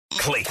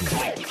Clayton.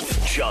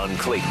 John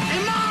Clayton. Hey,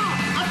 Mom!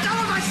 I'm done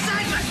with my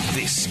segment!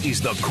 This is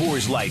the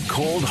Coors Light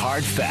Cold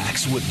Hard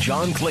Facts with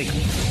John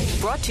Clayton.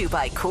 Brought to you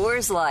by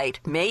Coors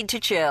Light, made to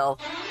chill.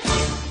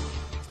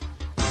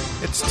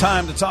 It's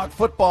time to talk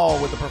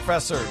football with the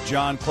professor,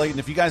 John Clayton.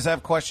 If you guys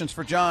have questions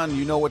for John,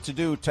 you know what to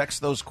do.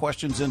 Text those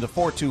questions into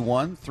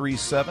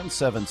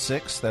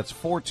 421-3776. That's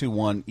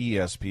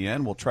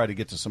 421-ESPN. We'll try to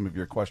get to some of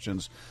your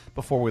questions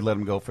before we let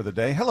him go for the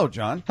day. Hello,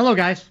 John. Hello,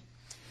 guys.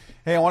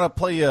 Hey, I want to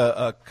play you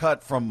a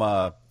cut from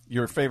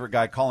your favorite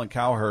guy, Colin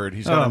Cowherd.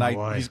 He's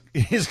got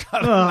he's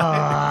got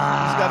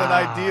an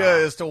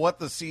idea as to what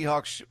the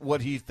Seahawks,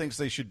 what he thinks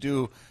they should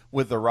do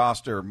with the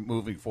roster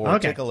moving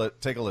forward. Okay.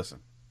 Take a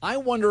listen. I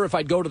wonder if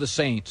I'd go to the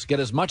Saints, get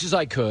as much as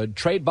I could,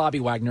 trade Bobby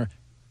Wagner.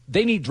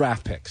 They need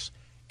draft picks.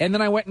 And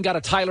then I went and got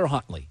a Tyler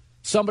Huntley,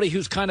 somebody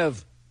who's kind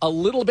of a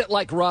little bit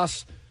like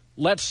Russ.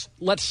 Let's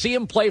see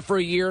him play for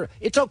a year.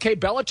 It's okay.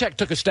 Belichick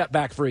took a step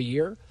back for a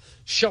year.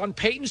 Sean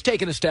Payton's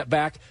taken a step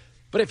back.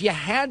 But if you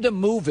had to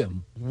move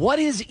him, what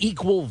is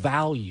equal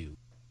value?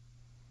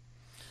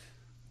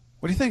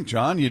 What do you think,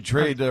 John? You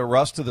trade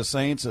Russ to the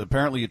Saints.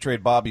 Apparently you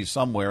trade Bobby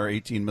somewhere,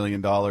 $18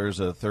 million, a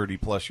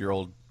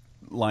 30-plus-year-old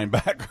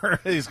linebacker.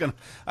 He's gonna.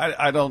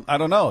 I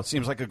don't know. It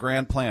seems like a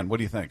grand plan. What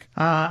do you think?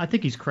 I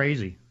think he's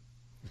crazy.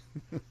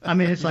 I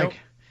mean, it's like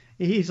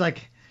he's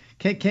like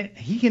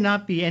he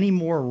cannot be any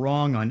more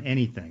wrong on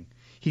anything.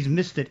 He's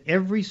missed it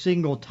every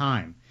single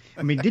time.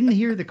 I mean, didn't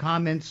hear the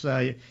comments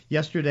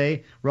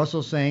yesterday.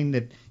 Russell saying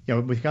that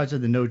because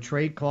of the no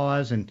trade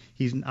clause, and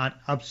he's not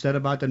upset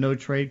about the no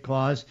trade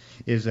clause,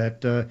 is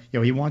that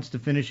he wants to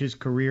finish his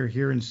career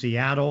here in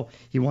Seattle.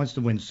 He wants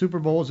to win Super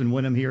Bowls and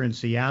win them here in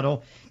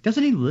Seattle.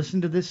 Doesn't he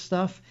listen to this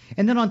stuff?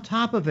 And then on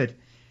top of it,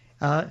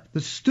 the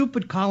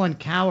stupid Colin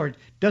Cowherd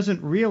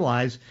doesn't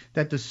realize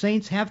that the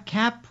Saints have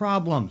cap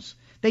problems.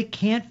 They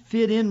can't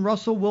fit in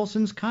Russell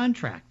Wilson's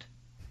contract.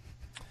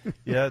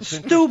 Yeah, it's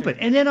stupid.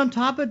 And then on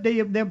top of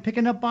it, they're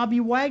picking up Bobby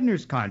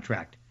Wagner's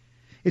contract.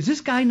 Is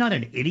this guy not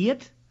an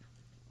idiot?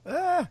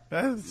 I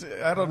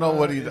don't know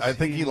what he. I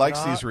think he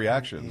likes these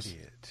reactions.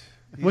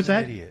 What's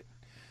that? Idiot.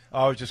 Oh,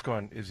 I was just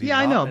going. Is he? Yeah,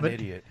 not I know, an but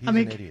idiot? He's I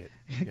mean, an idiot.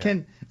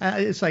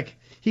 It's like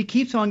he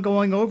keeps on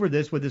going over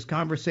this with his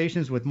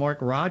conversations with Mark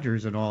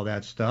Rogers and all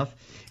that stuff,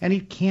 and he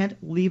can't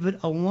leave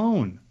it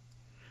alone.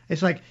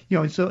 It's like,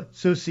 so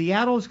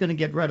Seattle's going to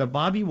get rid of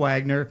Bobby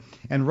Wagner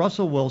and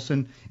Russell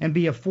Wilson and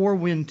be a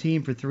 4-win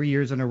team for 3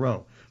 years in a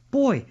row.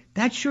 Boy,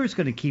 that sure is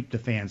going to keep the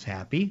fans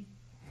happy.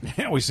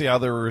 Yeah, we see how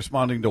they're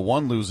responding to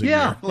one losing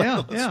year.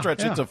 Let's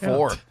stretch it to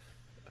 4.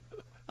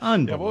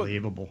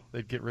 Unbelievable.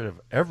 They'd get rid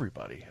of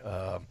everybody.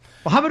 Well,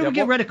 how about we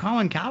get rid of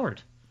Colin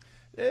Cowherd?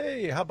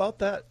 Hey, how about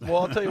that? Well,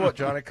 I'll tell you what,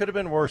 John, it could have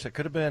been worse. It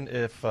could have been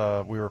if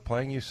we were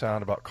playing you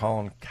sound about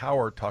Colin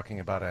Cowherd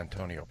talking about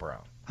Antonio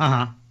Brown.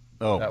 Uh-huh.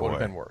 Oh, that boy. would have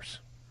been worse.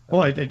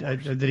 Well,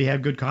 did he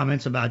have good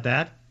comments about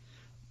that?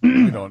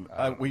 You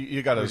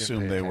got to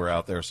assume they were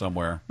out there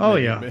somewhere. Oh,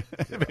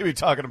 maybe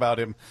talking about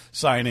him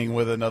signing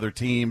with another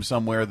team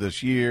somewhere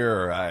this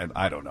year. Or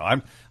I don't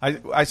know.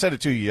 I said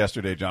it to you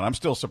yesterday, John. I'm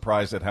still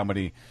surprised at how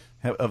many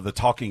of the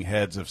talking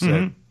heads have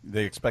said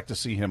they expect to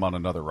see him on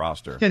another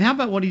roster. And how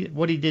about what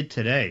he did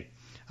today?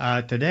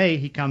 Today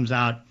he comes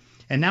out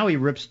and now he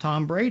rips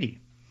Tom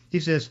Brady. He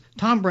says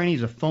Tom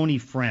Brady's a phony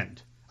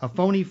friend. A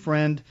phony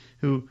friend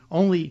who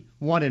only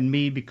wanted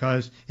me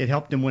because it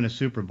helped him win a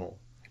Super Bowl.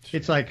 Jeez.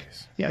 It's like,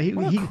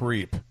 what a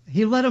creep.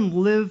 He let him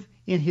live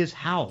in his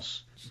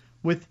house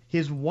with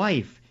his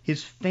wife,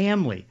 his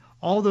family,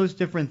 all those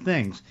different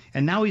things.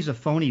 And now he's a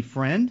phony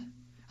friend?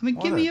 I mean,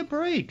 give me a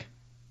break.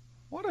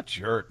 What a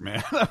jerk,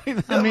 man.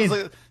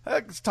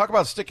 Let's talk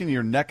about sticking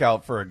your neck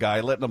out for a guy,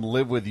 letting him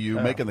live with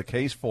you, making the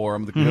case for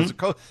him.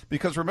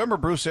 Because remember,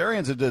 Bruce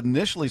Arians had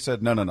initially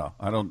said, no,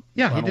 I don't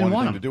want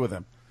anything to do with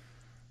him.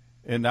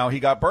 And now he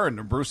got burned.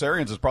 And Bruce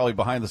Arians is probably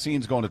behind the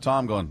scenes going to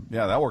Tom going,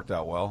 yeah, that worked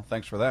out well.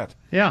 Thanks for that.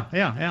 Yeah.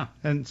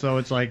 And so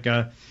it's like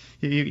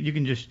you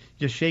can just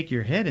shake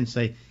your head and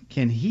say,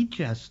 can he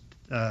just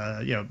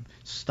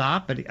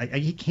stop? But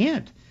he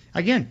can't.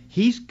 Again,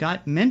 he's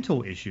got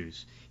mental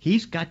issues.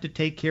 He's got to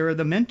take care of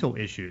the mental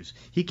issues.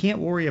 He can't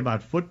worry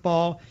about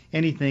football,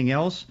 anything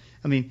else.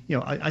 I mean,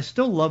 I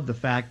still love the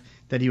fact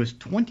that he was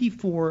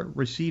 24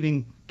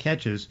 receiving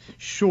catches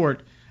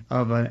short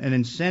of an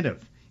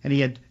incentive. And he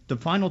had the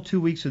final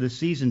 2 weeks of the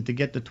season to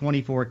get the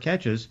 24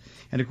 catches.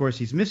 And, of course,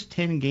 he's missed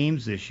 10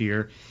 games this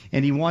year,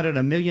 and he wanted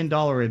 $1 million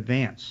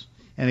advance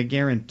and a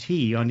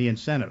guarantee on the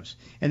incentives.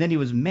 And then he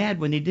was mad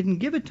when they didn't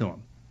give it to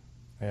him.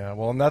 Yeah,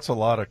 well, and that's a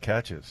lot of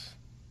catches.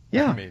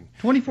 Yeah,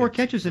 24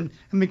 catches. And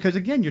because,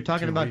 again, you're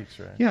talking 2 about weeks,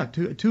 right? Yeah,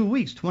 2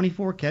 weeks,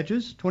 24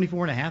 catches,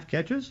 24 and a half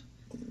catches.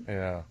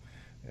 Yeah.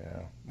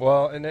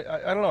 Well, and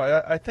I don't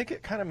know. I think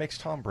it kind of makes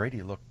Tom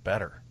Brady look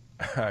better.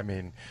 I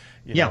mean,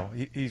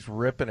 he's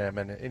ripping him,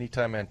 and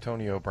anytime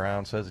Antonio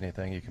Brown says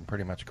anything, you can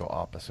pretty much go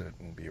opposite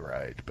and be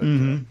right. But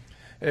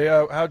hey,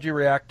 how'd you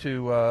react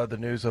to the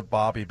news of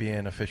Bobby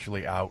being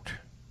officially out?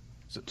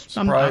 Is it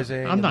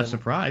surprising? I'm not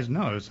surprised.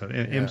 No, it was an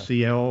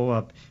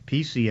MCL,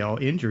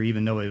 PCL injury,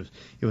 even though it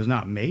was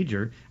not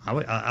major. I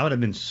would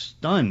have been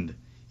stunned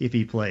if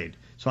he played.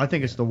 So I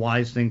think it's the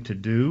wise thing to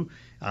do.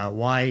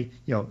 Why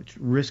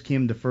risk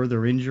him to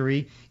further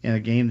injury in a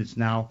game that's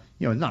now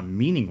it's not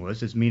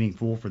meaningless. It's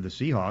meaningful for the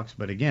Seahawks,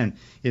 but again,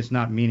 it's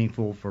not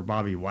meaningful for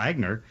Bobby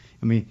Wagner.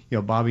 I mean,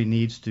 Bobby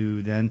needs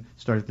to then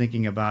start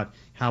thinking about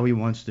how he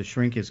wants to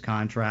shrink his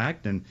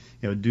contract and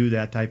do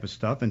that type of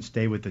stuff and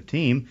stay with the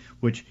team.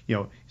 Which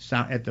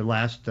at the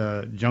last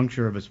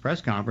juncture of his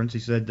press conference, he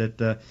said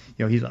that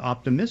he's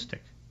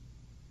optimistic.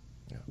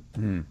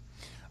 Yeah.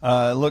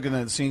 Looking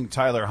at seeing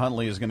Tyler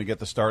Huntley is going to get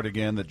the start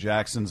again, that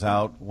Jackson's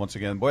out once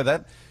again. Boy,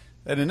 that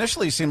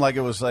initially seemed like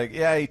it was like,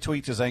 he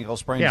tweaked his ankle,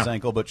 sprained his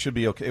ankle, but should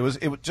be okay. It was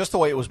just the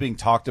way it was being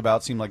talked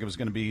about seemed like it was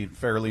going to be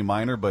fairly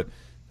minor, but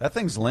that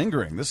thing's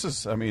lingering.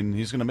 He's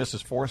going to miss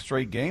his 4th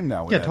straight game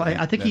now with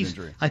I think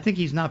injury. I think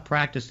he's not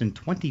practiced in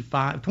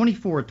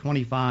 24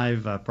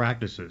 25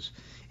 practices.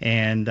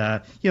 And,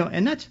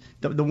 and that's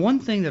the one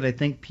thing that I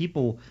think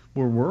people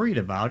were worried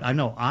about. I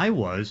know I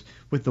was,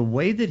 with the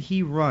way that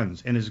he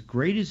runs, and as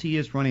great as he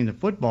is running the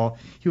football,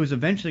 he was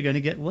eventually going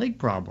to get leg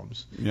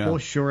problems. Yeah. Well,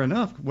 sure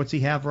enough, what's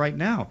he have right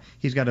now?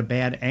 He's got a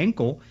bad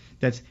ankle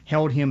that's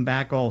held him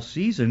back all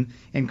season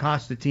and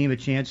cost the team a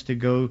chance to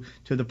go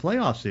to the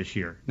playoffs this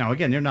year. Now,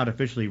 again, they're not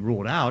officially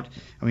ruled out.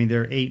 I mean,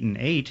 they're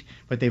 8-8,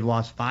 but they've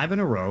lost 5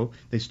 in a row.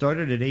 They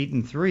started at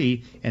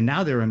 8-3, and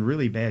now they're in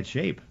really bad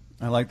shape.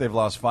 I like they've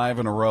lost 5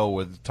 in a row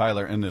with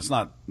Tyler, and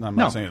I'm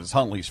not saying it's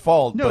Huntley's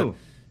fault, but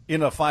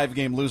in a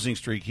 5-game losing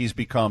streak, he's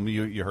become,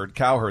 you heard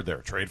Cowherd there,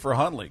 trade for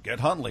Huntley, get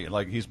Huntley.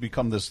 Like, he's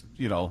become this,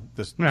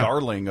 this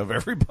darling of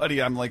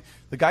everybody. I'm like,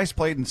 the guy's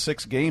played in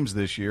 6 games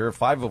this year,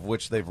 5 of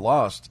which they've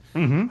lost.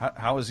 Mm-hmm.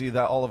 How is he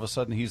that all of a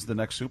sudden he's the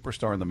next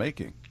superstar in the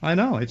making? I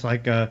know. It's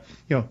like,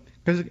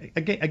 because,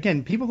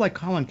 again, people like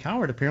Colin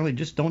Cowherd apparently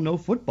just don't know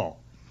football.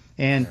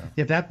 And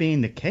if that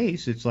being the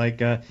case, it's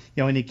like, and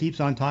he keeps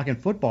on talking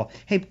football.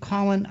 Hey,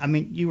 Colin, I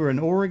mean, you were an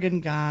Oregon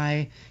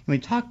guy. I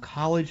mean, talk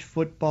college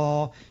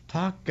football,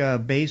 talk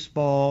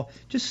baseball.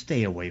 Just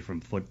stay away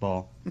from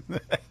football.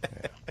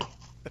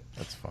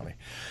 That's funny.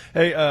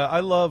 Hey,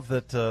 I love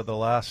that the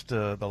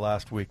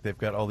last week they've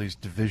got all these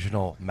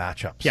divisional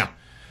matchups. Yeah.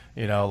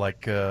 And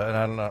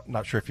I'm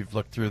not sure if you've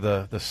looked through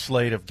the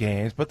slate of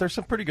games, but there's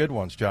some pretty good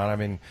ones, John. I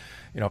mean,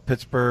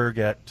 Pittsburgh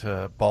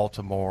at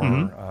Baltimore.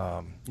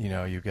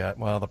 Mm-hmm. You got,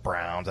 the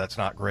Browns. That's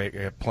not great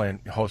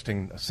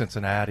hosting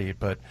Cincinnati,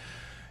 but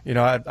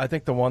I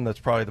think the one that's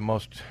probably the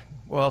most,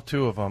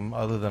 2 of them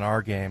other than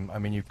our game. I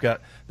mean, you've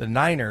got the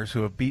Niners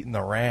who have beaten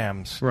the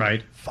Rams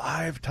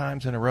 5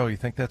 times in a row. You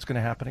think that's going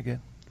to happen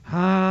again?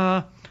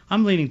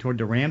 I'm leaning toward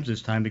the Rams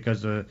this time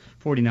because the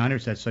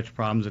 49ers had such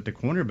problems at the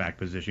cornerback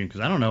position,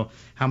 because I don't know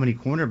how many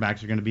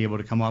cornerbacks are going to be able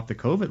to come off the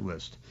COVID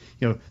list.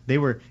 They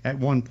were at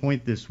one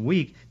point this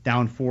week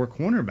down 4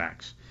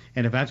 cornerbacks.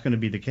 And if that's going to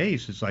be the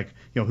case, it's like,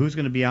 who's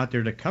going to be out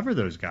there to cover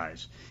those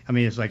guys? I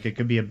mean, it's like it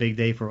could be a big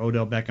day for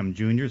Odell Beckham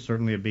Jr.,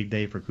 certainly a big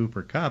day for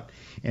Cooper Kupp.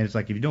 And it's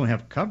like if you don't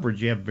have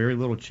coverage, you have very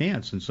little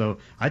chance. And so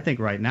I think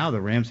right now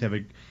the Rams have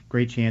a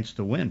great chance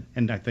to win.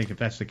 And I think if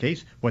that's the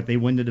case, they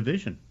win the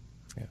division.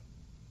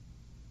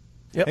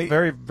 Yep,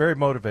 very, very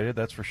motivated,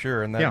 that's for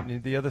sure. And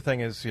the other thing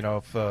is,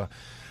 if the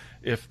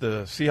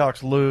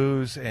Seahawks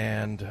lose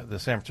and the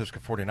San Francisco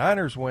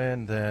 49ers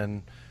win,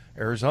 then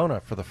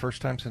Arizona, for the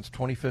first time since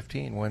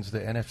 2015, wins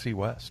the NFC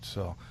West.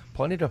 So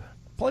plenty to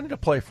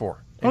play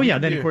for. And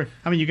then of course,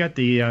 I mean, you got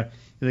the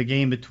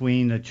game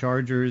between the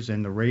Chargers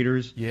and the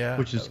Raiders,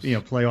 which is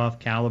playoff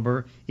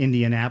caliber.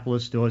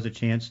 Indianapolis still has a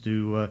chance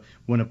to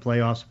win a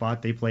playoff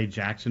spot. They play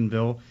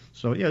Jacksonville,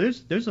 so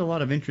there's a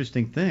lot of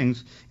interesting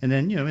things. And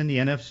then in the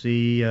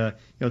NFC,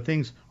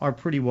 things are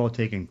pretty well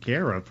taken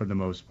care of for the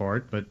most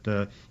part.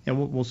 But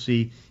we'll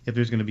see if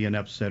there's going to be an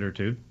upset or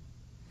two.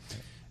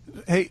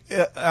 Hey,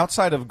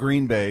 outside of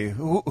Green Bay,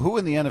 who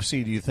in the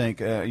NFC do you think?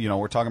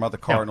 We're talking about the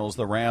Cardinals,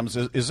 the Rams.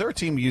 Is there a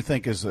team you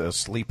think is a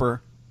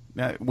sleeper?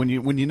 When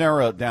you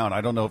narrow it down,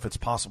 I don't know if it's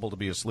possible to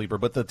be a sleeper,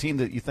 but the team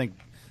that you think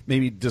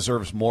maybe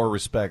deserves more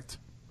respect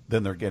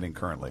than they're getting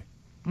currently.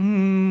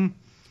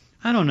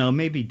 I don't know.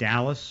 Maybe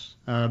Dallas,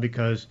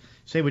 because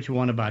say what you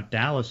want about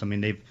Dallas. I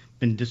mean, they've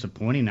been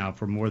disappointing now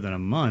for more than a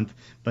month.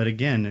 But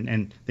again,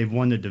 and they've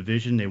won the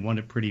division. They won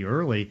it pretty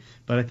early.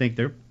 But I think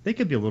they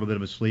could be a little bit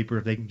of a sleeper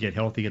if they can get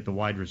healthy at the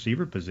wide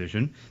receiver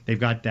position. They've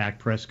got Dak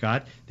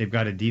Prescott. They've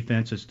got a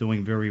defense that's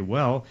doing very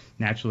well.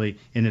 Naturally,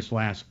 in this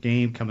last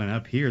game coming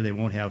up here, they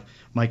won't have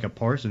Micah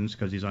Parsons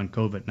because he's on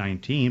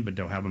COVID-19, but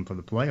they'll have him for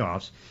the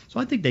playoffs. So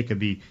I think they could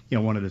be,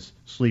 one of the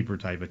sleeper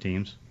type of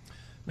teams.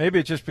 Maybe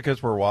it's just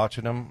because we're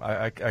watching them.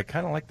 I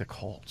kind of like the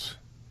Colts.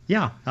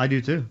 Yeah, I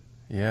do too.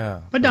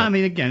 Yeah. But no, I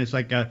mean, again, it's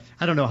like I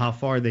don't know how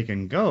far they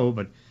can go,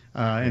 but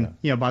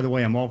by the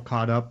way, I'm all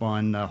caught up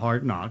on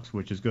Hard Knocks,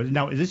 which is good.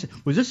 Now,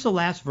 was this the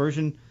last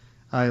version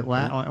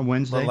on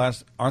Wednesday?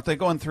 Aren't they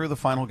going through the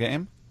final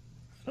game?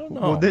 I don't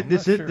know.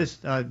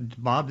 Well,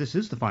 Bob, this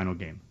is the final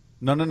game.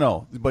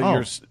 No.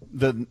 But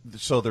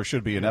so there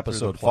should be an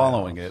episode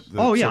following it.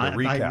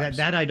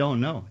 That I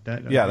don't know.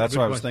 That's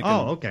what I was thinking.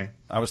 Oh, okay.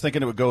 I was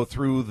thinking it would go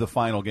through the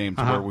final game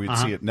to where we'd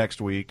see it next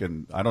week,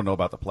 and I don't know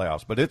about the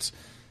playoffs, but it's.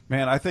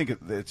 Man, I think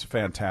it's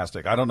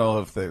fantastic. I don't know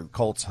if the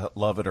Colts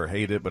love it or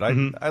hate it, but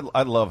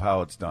I love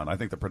how it's done. I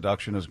think the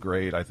production is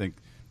great. I think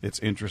it's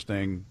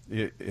interesting.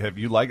 Have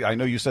you liked? I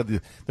know you said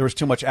there was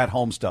too much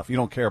at-home stuff. You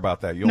don't care about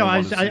that.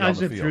 I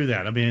sit through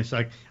that. I mean, it's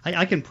like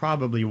I can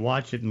probably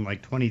watch it in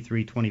like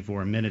 23,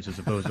 24 minutes as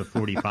opposed to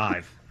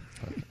 45.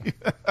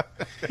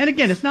 And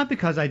again, it's not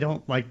because I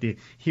don't like to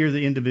hear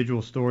the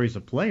individual stories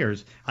of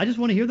players. I just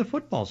want to hear the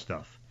football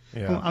stuff.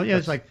 Yeah,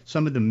 it's like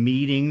some of the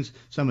meetings,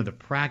 some of the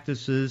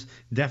practices,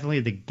 definitely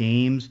the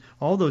games,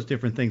 all those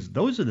different things.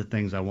 Those are the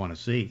things I want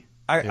to see.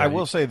 I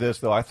will say this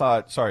though. I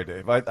thought, sorry,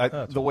 Dave,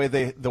 the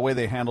way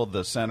they handled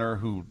the center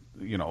who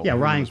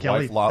Ryan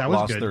Kelly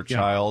lost their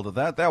child.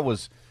 That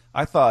was.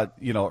 I thought,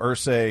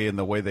 Irsay and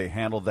the way they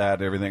handled that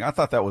and everything, I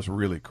thought that was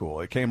really cool.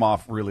 It came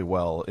off really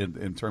well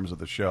in terms of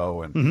the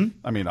show. And,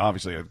 I mean,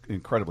 obviously an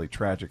incredibly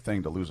tragic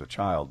thing to lose a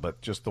child, but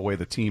just the way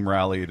the team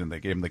rallied and they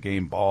gave him the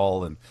game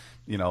ball and,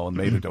 and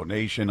made a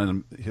donation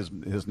and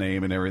his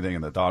name and everything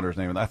and the daughter's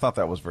name. And I thought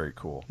that was very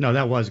cool. No,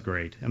 that was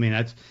great. I mean,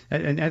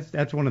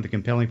 that's one of the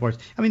compelling parts.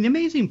 I mean, the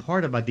amazing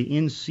part about the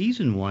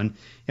in-season one,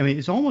 I mean,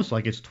 it's almost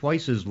like it's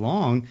twice as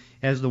long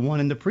as the one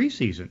in the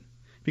preseason.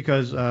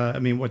 Because,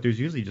 there's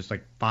usually just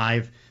like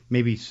 5,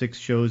 maybe 6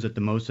 shows at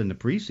the most in the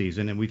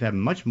preseason, and we've had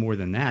much more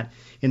than that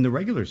in the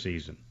regular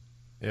season.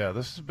 Yeah,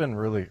 this has been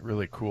really,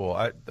 really cool.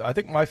 I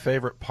think my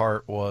favorite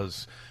part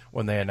was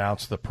when they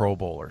announced the Pro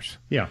Bowlers.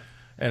 Yeah.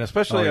 And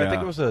especially, I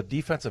think it was a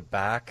defensive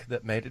back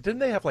that made it. Didn't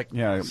they have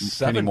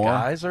 7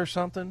 guys or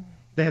something?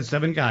 They had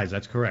 7 guys,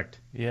 that's correct.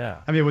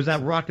 Yeah. I mean, was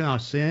that Rock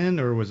Sin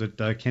or was it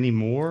Kenny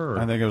Moore?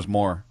 I think it was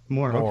Moore.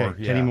 Moore, okay.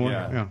 Yeah. Kenny Moore.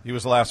 Yeah. He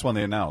was the last one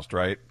they announced,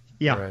 right?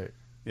 Yeah. Right.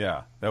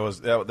 Yeah, that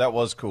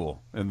was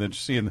cool. And then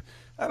seeing,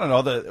 I don't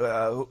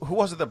know, who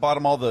was it that bought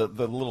them all the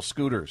little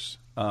scooters?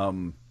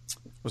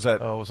 Was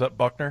that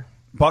Buckner?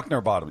 Buckner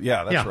bought them.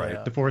 Yeah, that's right.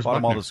 Yeah. DeForest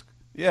bought Buckner.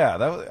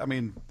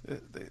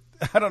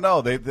 I don't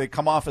know. They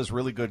come off as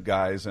really good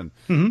guys and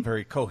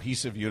very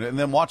cohesive unit. And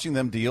then watching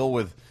them deal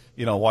with,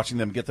 watching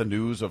them get the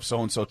news of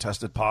so-and-so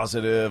tested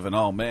positive and,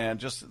 oh, man,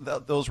 just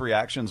those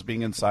reactions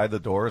being inside the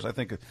doors, I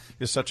think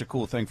is such a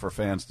cool thing for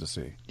fans to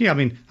see. Yeah, I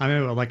mean,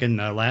 like in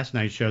last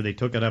night's show, they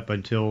took it up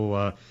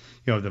until,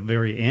 the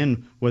very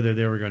end, whether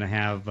they were going to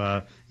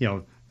have,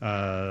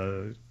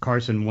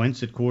 Carson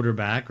Wentz at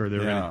quarterback or they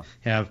were going to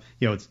have,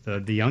 it's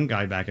the young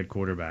guy back at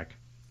quarterback.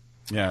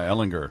 Yeah,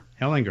 Ellinger,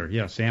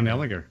 Sam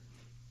Ellinger.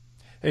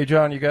 Hey,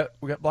 John, we got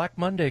Black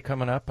Monday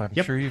coming up. I'm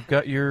sure you've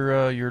got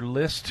your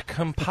list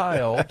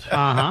compiled.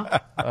 I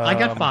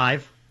got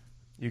 5.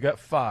 You got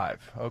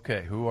 5.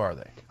 Okay, who are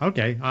they?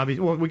 Okay,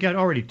 obviously, well, we got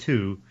already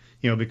 2.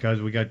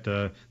 Because we got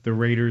the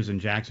Raiders and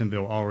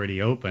Jacksonville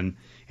already open,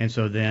 and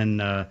so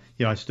then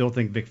I still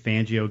think Vic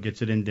Fangio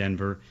gets it in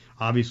Denver.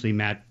 Obviously,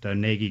 Matt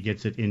Nagy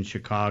gets it in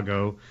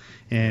Chicago,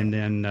 and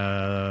then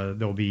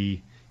there'll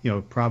be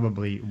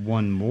probably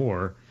one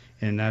more.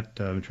 And that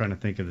I'm trying to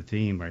think of the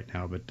team right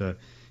now, but.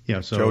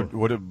 So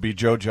would it be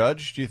Joe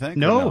Judge, do you think?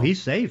 No, he's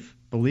safe.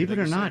 Believe it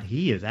or not,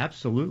 he is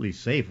absolutely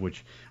safe,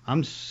 which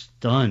I'm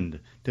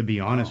stunned, to be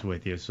honest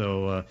with you.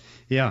 So,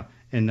 so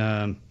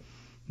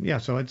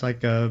it's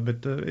like,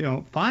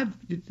 5,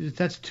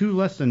 that's 2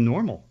 less than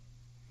normal.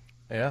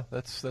 Yeah,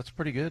 that's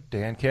pretty good.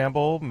 Dan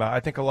Campbell, I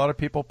think a lot of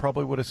people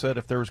probably would have said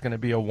if there was going to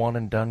be a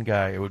one-and-done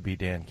guy, it would be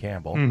Dan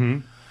Campbell.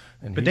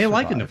 Mm-hmm. But they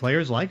like him. The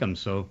players like him,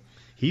 so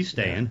he's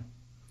staying.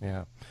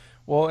 Yeah.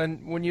 Well,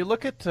 and when you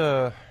look at,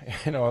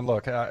 and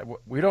look,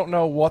 we don't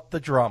know what the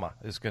drama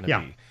is going to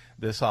be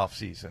this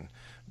offseason.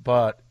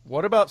 But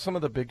what about some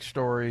of the big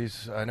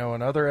stories? I know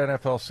in other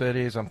NFL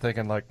cities, I'm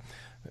thinking like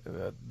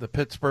the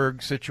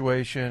Pittsburgh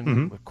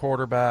situation with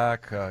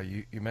quarterback.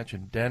 You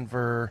mentioned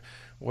Denver.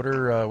 What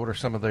are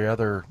some of the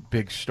other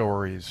big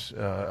stories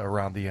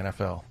around the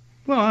NFL?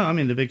 Well, I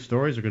mean, the big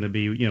stories are going to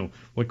be,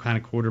 what kind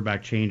of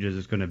quarterback changes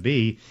it's going to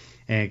be.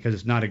 And because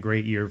it's not a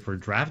great year for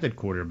drafted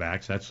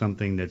quarterbacks, that's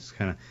something that's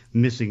kind of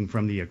missing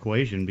from the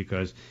equation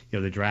because,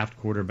 the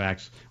draft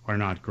quarterbacks are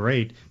not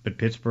great. But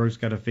Pittsburgh's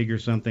got to figure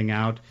something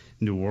out.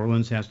 New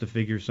Orleans has to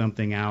figure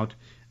something out.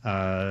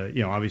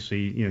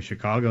 Obviously,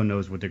 Chicago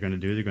knows what they're going to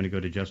do. They're going to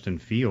go to Justin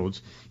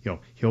Fields.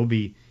 He'll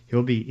be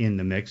in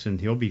the mix and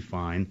he'll be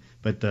fine.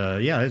 But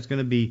there's going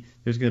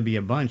to be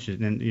a bunch. And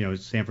then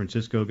is San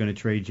Francisco going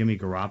to trade Jimmy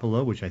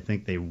Garoppolo, which I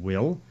think they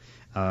will.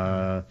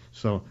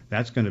 So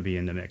that's going to be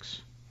in the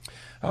mix.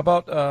 How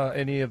about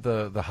any of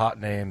the hot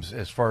names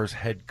as far as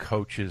head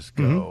coaches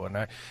go? And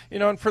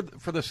and for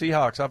the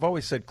Seahawks, I've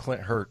always said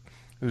Clint Hurt,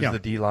 who's the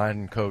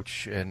D-line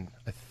coach, and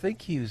I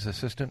think he's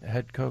assistant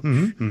head coach.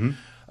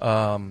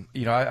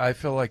 I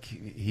feel like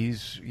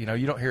he's you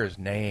don't hear his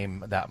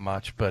name that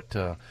much, but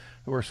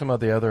who are some of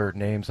the other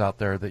names out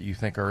there that you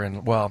think are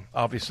in? Well,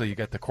 obviously you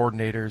got the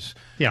coordinators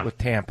with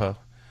Tampa.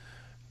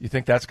 You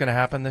think that's going to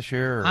happen this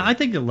year? Or? I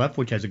think that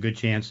Leftwich has a good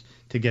chance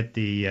to get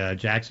the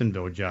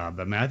Jacksonville job.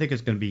 I mean, I think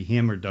it's going to be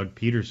him or Doug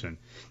Peterson.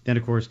 Then,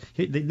 of course,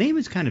 the name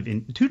is kind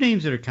of two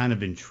names that are kind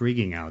of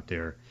intriguing out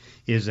there.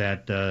 Is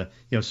that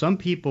some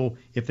people,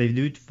 if they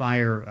do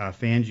fire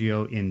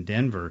Fangio in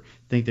Denver,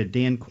 think that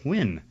Dan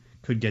Quinn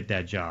could get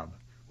that job,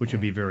 which would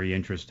be very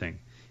interesting.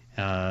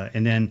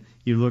 And then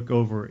you look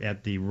over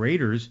at the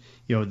Raiders,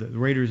 the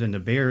Raiders and the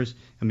Bears.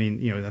 I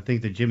mean, I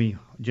think that Jim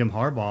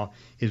Harbaugh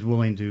is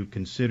willing to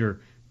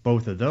consider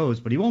both of those,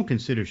 but he won't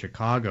consider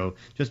Chicago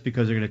just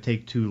because they're going to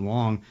take too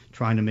long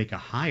trying to make a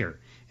hire.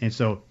 And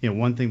so,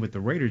 one thing with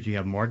the Raiders, you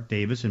have Mark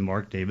Davis and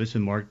Mark Davis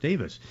and Mark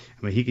Davis.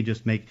 I mean, he could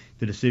just make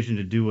the decision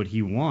to do what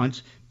he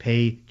wants,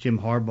 pay Jim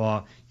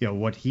Harbaugh,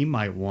 what he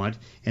might want,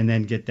 and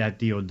then get that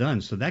deal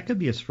done. So that could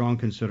be a strong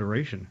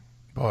consideration.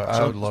 Boy,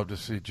 I would love to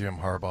see Jim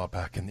Harbaugh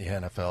back in the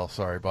NFL.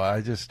 Sorry,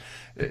 but just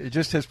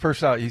his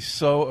personality. He's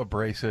so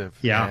abrasive.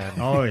 Yeah.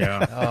 And, oh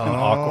yeah.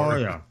 awkward. Oh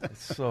yeah.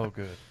 It's so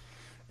good.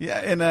 Yeah,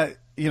 and I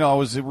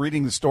was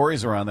reading the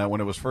stories around that when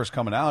it was first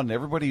coming out, and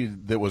everybody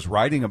that was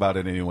writing about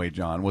it anyway,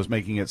 John, was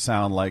making it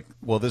sound like,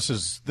 well, this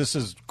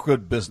is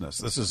good business.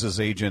 This is his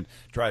agent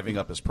driving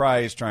up his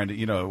price, trying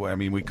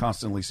to, we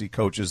constantly see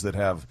coaches that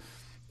have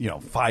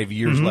 5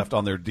 years left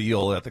on their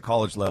deal at the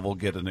college level,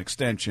 get an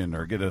extension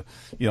or get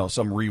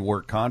some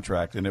reworked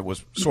contract. And it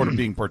was sort of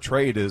being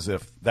portrayed as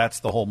if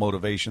that's the whole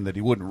motivation, that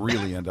he wouldn't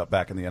really end up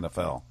back in the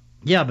NFL.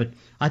 Yeah, but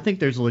I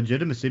think there's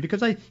legitimacy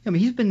because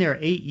he's been there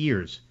 8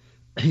 years.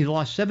 He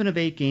lost 7 of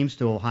 8 games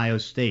to Ohio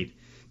State.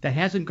 That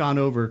hasn't gone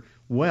over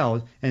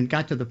well and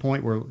got to the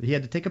point where he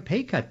had to take a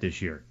pay cut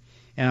this year.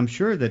 And I'm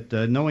sure that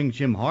knowing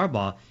Jim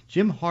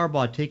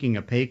Harbaugh taking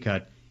a pay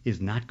cut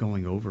is not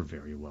going over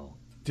very well.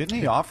 Didn't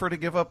he offer to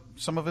give up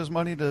some of his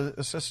money to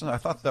assistants? I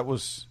thought that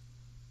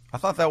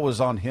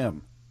was on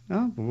him.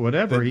 Oh,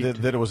 whatever.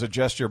 That it was a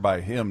gesture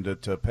by him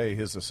to pay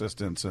his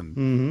assistants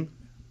and.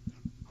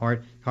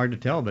 Hard to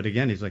tell, but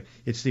again,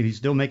 he's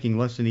still making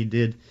less than he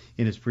did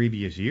in his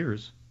previous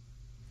years.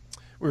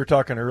 We were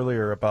talking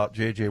earlier about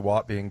J.J.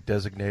 Watt being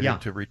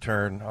designated to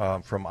return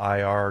from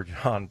IR,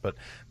 John, but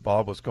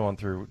Bob was going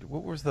through,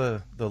 what was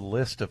the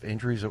list of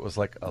injuries? It was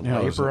like a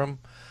labrum,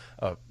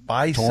 a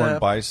bicep. Torn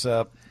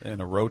bicep,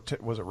 and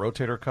was it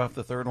rotator cuff,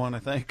 the third one, I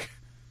think?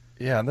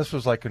 Yeah, and this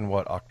was like in,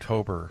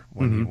 October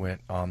when he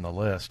went on the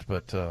list,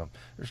 but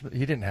he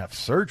didn't have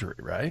surgery,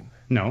 right?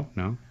 No.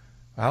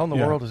 How in the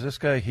world is this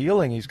guy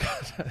healing?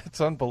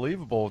 It's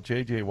unbelievable.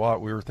 J.J.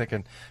 Watt, we were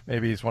thinking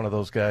maybe he's one of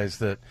those guys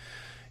that,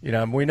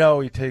 we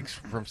know he takes,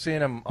 from seeing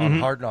him on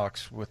Hard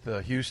Knocks with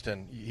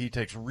Houston, he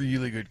takes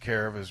really good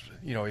care of his,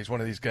 he's one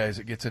of these guys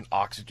that gets in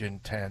oxygen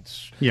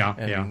tents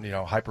and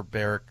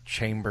hyperbaric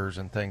chambers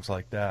and things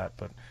like that,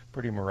 but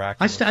pretty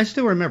miraculous. I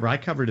still remember I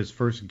covered his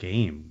first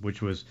game,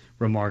 which was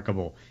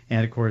remarkable.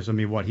 And, of course,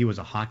 he was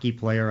a hockey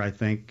player, I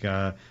think,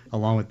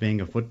 along with being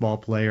a football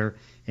player.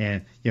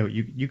 And,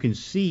 you can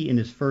see in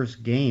his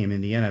first game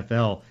in the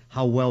NFL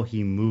how well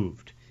he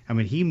moved.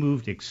 He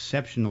moved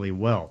exceptionally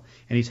well,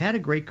 and he's had a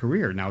great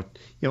career. Now,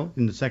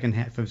 in the second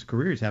half of his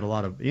career, he's had a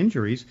lot of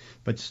injuries,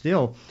 but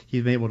still,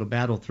 he's been able to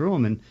battle through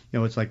them. And,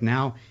 it's like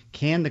now,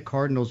 can the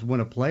Cardinals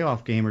win a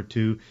playoff game or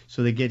two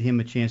so they get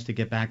him a chance to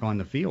get back on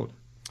the field?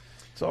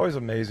 It's always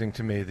amazing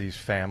to me, these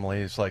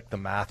families, like the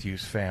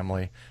Matthews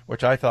family,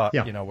 which I thought,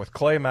 with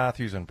Clay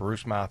Matthews and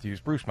Bruce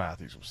Matthews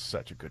was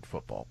such a good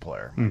football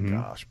player. My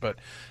gosh. But,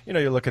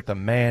 you look at the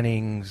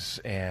Mannings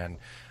and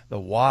the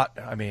Watt.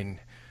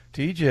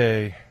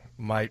 TJ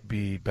might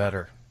be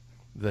better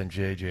than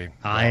JJ.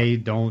 I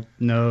don't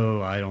know.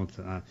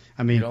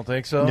 You don't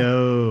think so?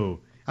 No.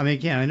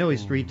 Again, I know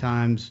he's 3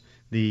 times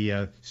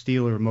the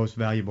Steeler most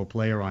valuable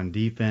player on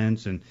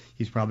defense, and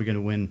he's probably going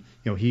to win.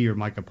 He or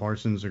Micah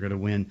Parsons are going to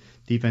win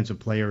Defensive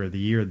Player of the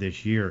Year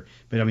this year.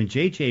 But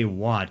J.J.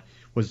 Watt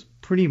was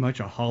pretty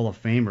much a Hall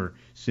of Famer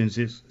since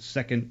his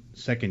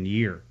second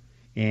year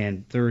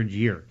and third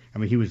year.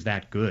 He was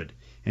that good.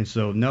 And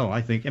so, no,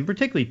 I think, and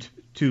particularly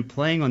to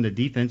playing on the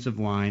defensive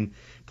line,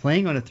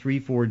 playing on a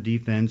 3-4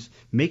 defense,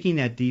 making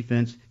that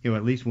defense,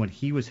 at least when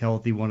he was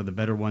healthy, one of the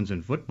better ones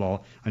in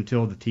football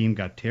until the team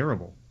got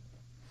terrible.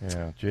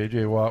 Yeah,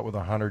 J.J. Watt with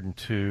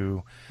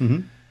 102.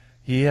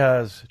 He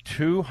has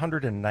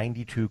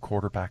 292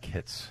 quarterback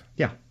hits.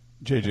 Yeah.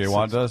 J.J.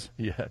 Watt does?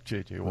 Yeah,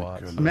 J.J.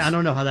 Watt. I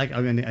don't know how that,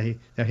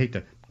 I hate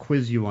to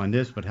quiz you on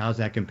this, but how's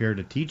that compared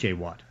to T.J.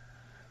 Watt?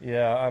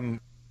 Yeah,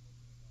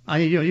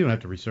 you don't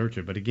have to research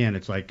it, but again,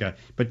 it's like,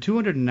 but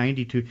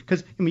 292,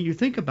 because, you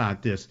think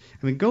about this,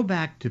 go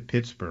back to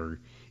Pittsburgh,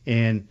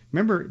 and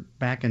remember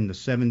back in the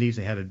 70s,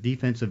 they had a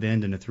defensive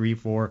end in a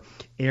 3-4,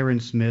 Aaron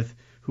Smith,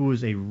 who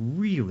was a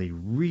really,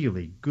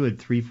 really good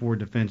 3-4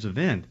 defensive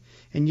end,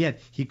 and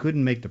yet he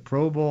couldn't make the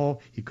Pro Bowl,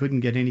 he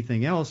couldn't get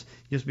anything else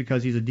just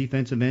because he's a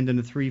defensive end in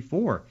a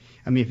 3-4.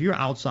 If you're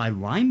outside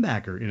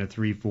linebacker in a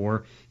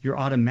 3-4, you're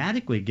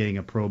automatically getting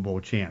a Pro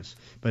Bowl chance.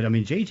 But,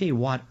 J.J.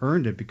 Watt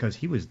earned it because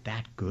he was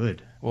that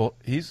good. Well,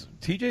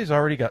 TJ's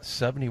already got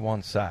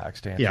 71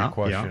 sacks, to answer your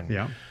question.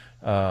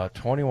 Yeah.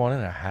 21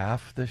 and a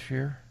half this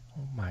year.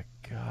 Oh, my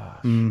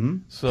gosh.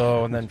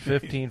 So, and then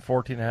 15,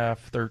 14 and a half,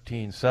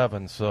 13,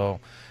 7.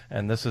 So,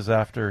 and this is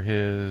after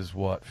his,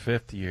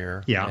 5th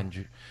year. Yeah.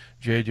 And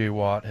J.J.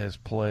 Watt has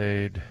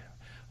played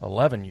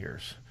 11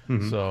 years.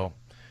 So,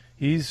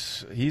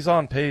 he's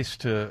on pace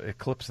to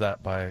eclipse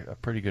that by a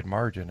pretty good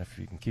margin if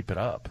you can keep it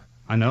up.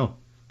 I know.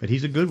 But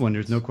he's a good one.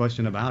 There's no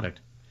question about it.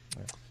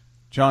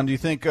 John, do you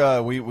think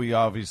we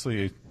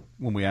obviously,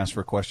 when we ask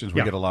for questions,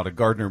 we get a lot of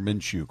Gardner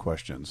Minshew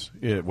questions,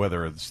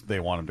 whether they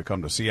want him to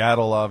come to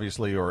Seattle,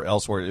 obviously, or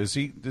elsewhere. Does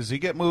he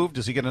get moved?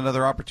 Does he get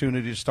another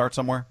opportunity to start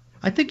somewhere?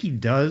 I think he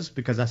does,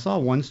 because I saw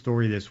one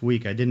story this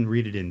week. I didn't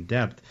read it in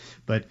depth,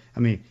 but, I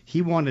mean,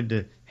 he wanted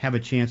to have a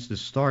chance to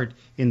start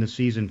in the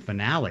season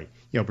finale,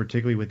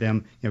 particularly with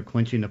them,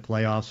 clinching the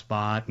playoff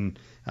spot and,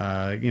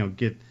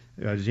 get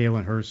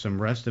Jalen Hurts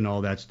some rest and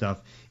all that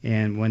stuff.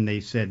 And when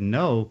they said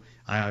no,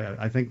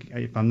 I think,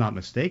 if I'm not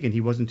mistaken,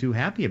 he wasn't too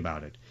happy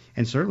about it.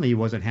 And certainly he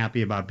wasn't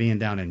happy about being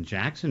down in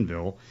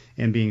Jacksonville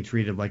and being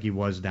treated like he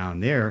was down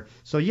there.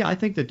 So, yeah, I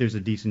think that there's a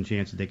decent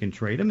chance that they can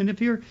trade him. And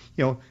if you're,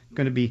 going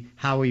to be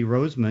Howie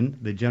Roseman,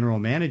 the general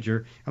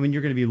manager, I mean,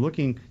 you're going to be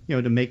looking,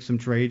 to make some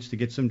trades, to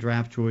get some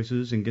draft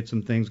choices and get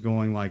some things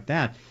going like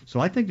that. So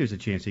I think there's a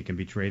chance he can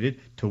be traded.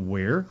 To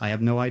where? I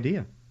have no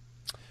idea.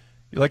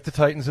 You like the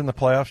Titans in the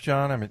playoffs,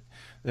 John? I mean,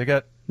 they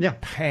got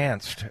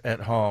pantsed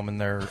at home in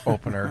their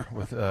opener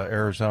with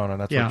Arizona.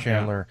 And that's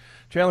where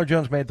Chandler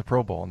Jones made the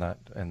Pro Bowl in that.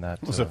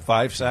 Was it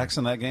 5 sacks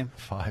in that game?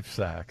 5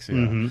 sacks, yeah.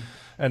 Mm-hmm.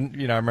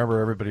 And I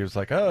remember everybody was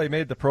like, "Oh, he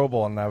made the Pro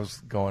Bowl," and I was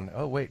going,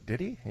 "Oh, wait, did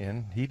he?"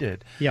 And he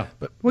did. Yeah,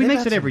 but he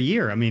makes it every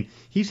year. I mean,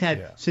 he's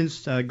had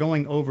since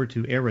going over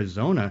to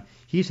Arizona,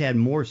 he's had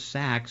more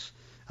sacks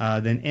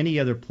than any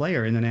other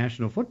player in the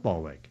National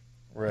Football League.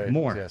 Right.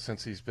 More. Yeah,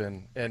 since he's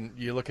been, and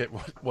you look at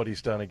what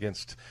he's done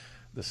against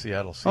the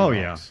Seattle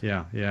Seahawks.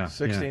 Oh, yeah.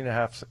 16 and a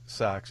half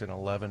sacks in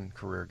 11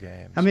 career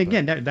games. I mean,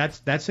 again,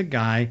 that's a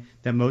guy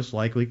that most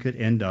likely could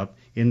end up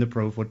in the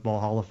Pro Football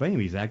Hall of Fame.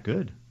 He's that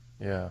good.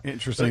 Yeah.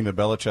 Interesting that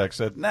Belichick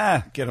said,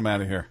 nah, get him out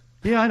of here.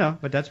 Yeah, I know,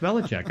 but that's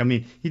Belichick. I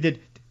mean, he did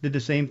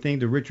the same thing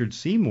to Richard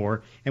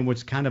Seymour, and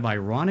what's kind of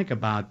ironic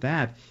about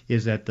that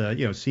is that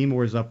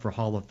Seymour is up for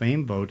Hall of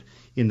Fame vote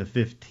in the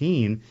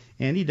 15,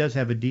 and he does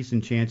have a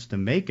decent chance to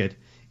make it.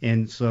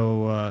 And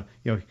so,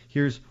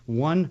 here's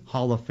one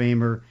Hall of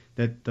Famer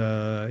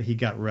that he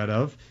got rid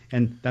of,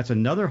 and that's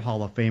another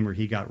Hall of Famer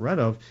he got rid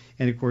of.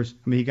 And, of course,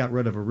 I mean, he got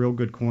rid of a real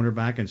good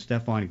cornerback in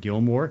Stephon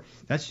Gilmore.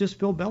 That's just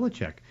Bill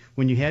Belichick.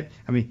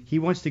 He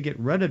wants to get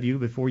rid of you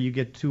before you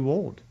get too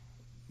old.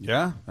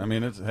 Yeah, I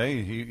mean,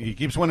 he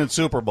keeps winning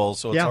Super Bowls,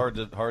 so it's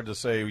hard to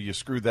say you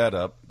screwed that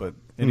up. But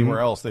anywhere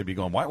else, they'd be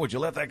going, why would you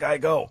let that guy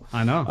go?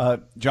 I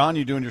know. John,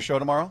 you doing your show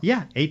tomorrow?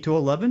 Yeah, 8 to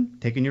 11,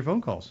 taking your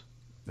phone calls.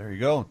 There you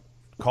go.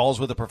 Calls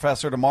with the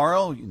professor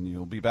tomorrow, and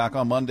you'll be back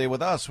on Monday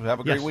with us. Have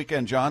a great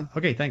weekend, John.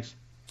 Okay, thanks.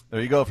 There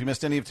you go. If you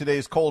missed any of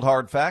today's Cold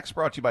Hard Facts,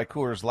 brought to you by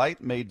Coors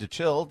Light, made to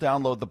chill,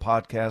 download the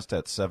podcast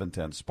at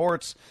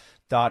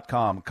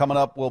 710sports.com. Coming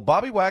up, will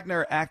Bobby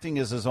Wagner acting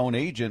as his own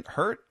agent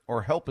hurt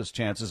or help his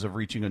chances of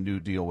reaching a new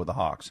deal with the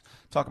Hawks?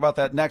 Talk about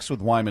that next with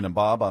Wyman and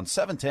Bob on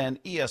 710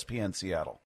 ESPN Seattle.